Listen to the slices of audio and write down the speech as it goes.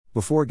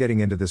Before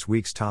getting into this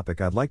week's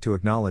topic, I'd like to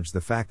acknowledge the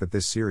fact that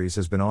this series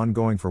has been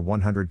ongoing for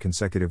 100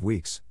 consecutive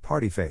weeks.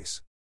 Party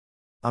face.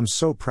 I'm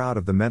so proud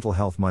of the Mental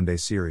Health Monday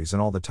series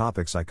and all the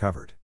topics I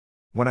covered.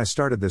 When I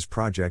started this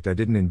project, I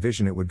didn't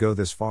envision it would go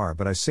this far,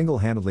 but I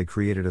single-handedly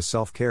created a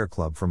self-care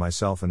club for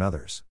myself and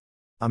others.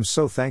 I'm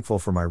so thankful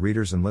for my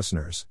readers and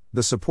listeners.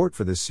 The support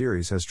for this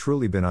series has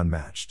truly been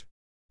unmatched.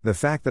 The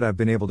fact that I've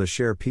been able to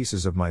share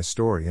pieces of my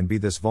story and be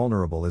this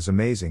vulnerable is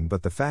amazing,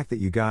 but the fact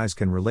that you guys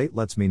can relate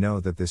lets me know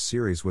that this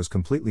series was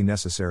completely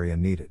necessary and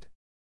needed.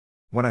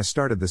 When I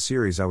started the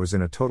series, I was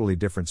in a totally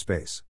different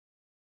space.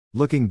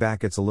 Looking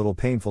back, it's a little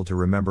painful to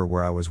remember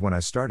where I was when I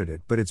started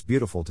it, but it's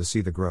beautiful to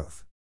see the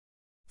growth.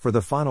 For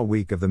the final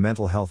week of the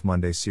Mental Health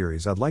Monday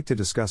series, I'd like to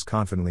discuss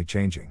confidently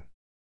changing.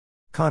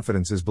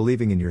 Confidence is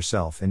believing in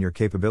yourself and your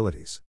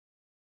capabilities.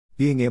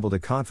 Being able to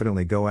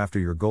confidently go after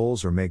your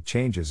goals or make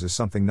changes is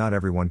something not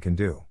everyone can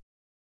do.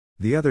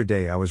 The other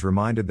day I was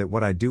reminded that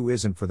what I do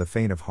isn't for the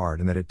faint of heart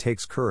and that it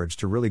takes courage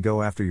to really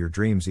go after your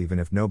dreams even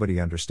if nobody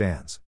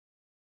understands.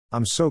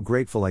 I'm so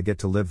grateful I get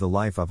to live the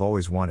life I've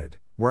always wanted,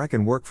 where I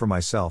can work for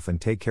myself and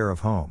take care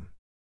of home.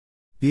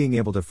 Being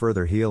able to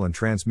further heal and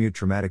transmute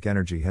traumatic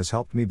energy has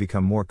helped me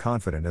become more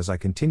confident as I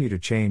continue to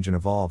change and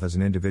evolve as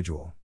an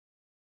individual.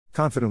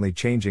 Confidently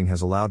changing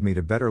has allowed me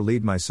to better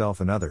lead myself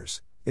and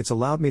others. It's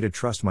allowed me to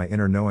trust my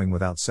inner knowing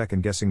without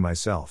second-guessing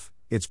myself,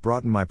 it's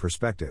broadened my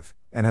perspective,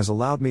 and has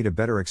allowed me to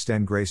better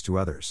extend grace to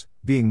others,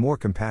 being more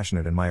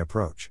compassionate in my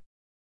approach.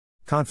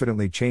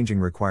 Confidently changing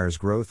requires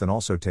growth and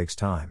also takes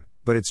time,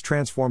 but it's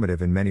transformative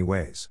in many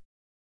ways.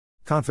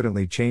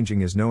 Confidently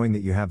changing is knowing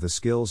that you have the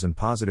skills and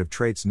positive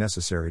traits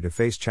necessary to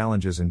face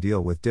challenges and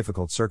deal with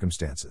difficult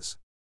circumstances.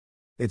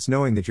 It's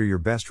knowing that you're your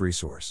best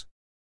resource.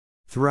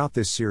 Throughout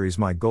this series,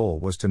 my goal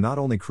was to not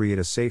only create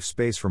a safe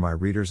space for my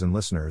readers and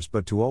listeners,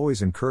 but to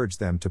always encourage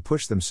them to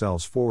push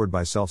themselves forward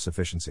by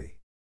self-sufficiency.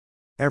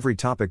 Every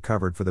topic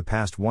covered for the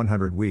past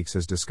 100 weeks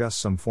has discussed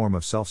some form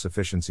of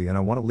self-sufficiency, and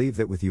I want to leave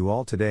that with you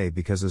all today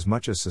because as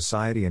much as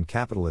society and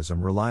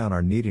capitalism rely on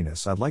our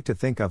neediness, I'd like to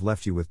think I've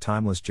left you with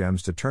timeless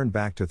gems to turn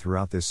back to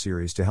throughout this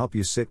series to help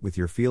you sit with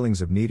your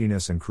feelings of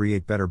neediness and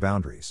create better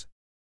boundaries.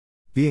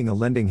 Being a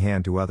lending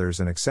hand to others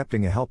and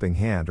accepting a helping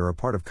hand are a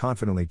part of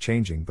confidently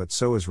changing, but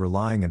so is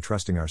relying and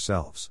trusting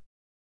ourselves.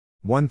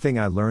 One thing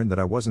I learned that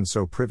I wasn't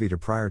so privy to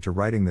prior to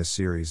writing this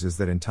series is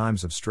that in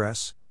times of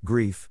stress,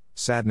 grief,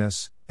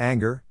 sadness,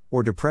 anger,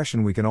 or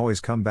depression, we can always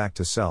come back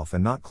to self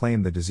and not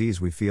claim the disease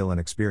we feel and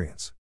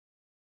experience.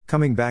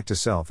 Coming back to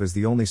self is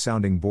the only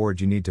sounding board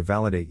you need to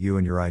validate you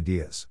and your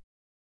ideas.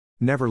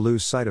 Never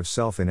lose sight of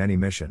self in any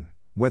mission,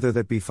 whether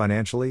that be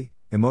financially,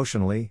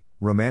 emotionally,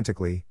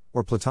 romantically,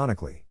 or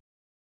platonically.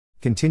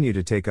 Continue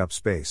to take up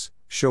space,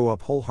 show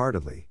up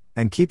wholeheartedly,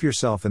 and keep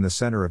yourself in the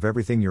center of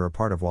everything you're a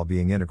part of while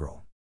being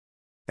integral.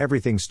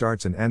 Everything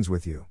starts and ends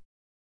with you.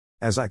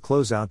 As I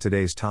close out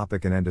today's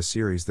topic and end a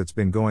series that's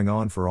been going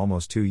on for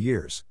almost 2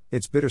 years,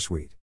 it's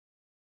bittersweet.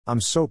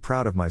 I'm so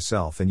proud of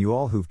myself and you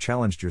all who've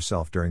challenged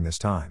yourself during this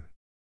time.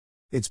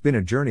 It's been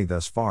a journey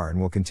thus far and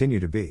will continue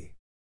to be.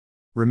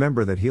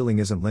 Remember that healing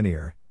isn't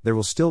linear, there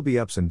will still be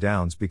ups and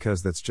downs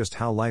because that's just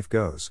how life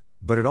goes,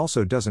 but it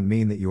also doesn't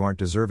mean that you aren't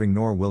deserving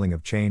nor willing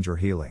of change or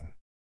healing.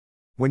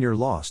 When you're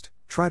lost,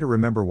 try to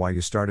remember why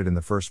you started in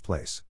the first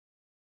place.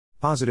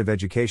 Positive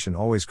education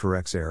always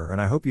corrects error,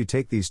 and I hope you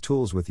take these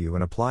tools with you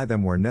and apply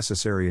them where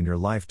necessary in your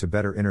life to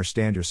better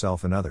understand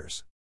yourself and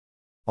others.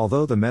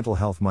 Although the Mental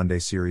Health Monday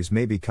series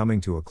may be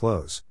coming to a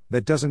close,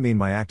 that doesn't mean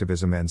my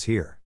activism ends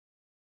here.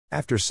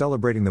 After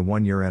celebrating the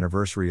 1-year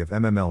anniversary of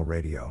MML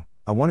Radio,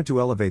 I wanted to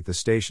elevate the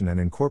station and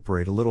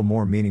incorporate a little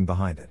more meaning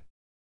behind it.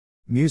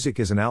 Music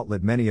is an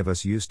outlet many of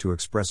us use to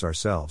express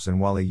ourselves, and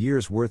while a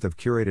year's worth of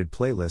curated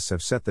playlists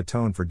have set the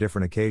tone for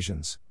different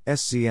occasions,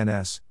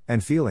 SZNS,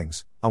 and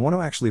feelings, I want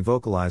to actually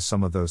vocalize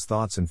some of those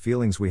thoughts and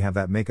feelings we have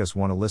that make us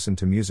want to listen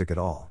to music at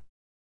all.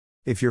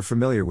 If you're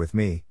familiar with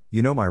me,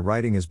 you know my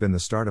writing has been the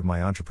start of my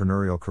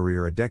entrepreneurial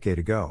career a decade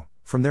ago.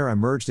 From there I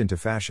merged into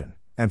fashion,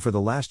 and for the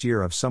last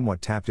year I've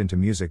somewhat tapped into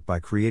music by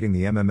creating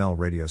the MML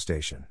radio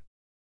station.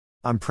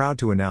 I'm proud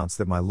to announce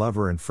that my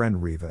lover and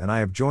friend Riva and I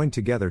have joined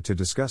together to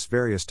discuss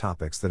various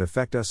topics that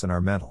affect us and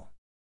our mental.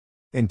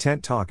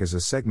 Intent Talk is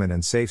a segment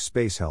and safe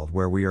space held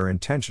where we are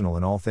intentional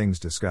in all things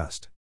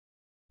discussed.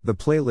 The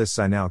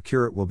playlists I now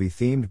curate will be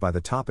themed by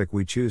the topic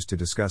we choose to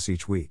discuss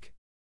each week.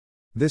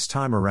 This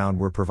time around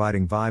we're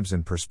providing vibes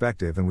and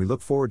perspective, and we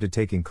look forward to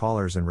taking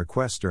callers and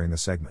requests during the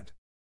segment.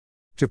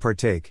 To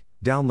partake,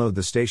 download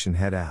the Station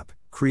Head app,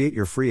 create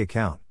your free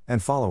account,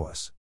 and follow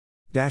us.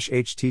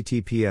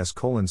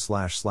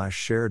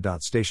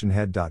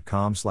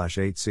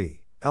 https://share.stationhead.com/8c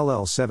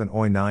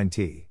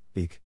LL7oi9t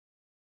Eek.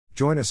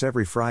 Join us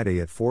every Friday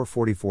at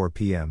 4:44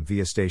 p.m.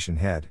 via Station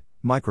Head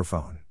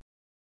microphone.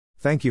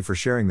 Thank you for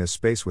sharing this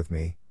space with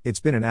me. It's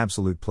been an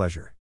absolute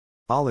pleasure.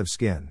 Olive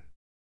Skin.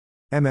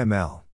 MML.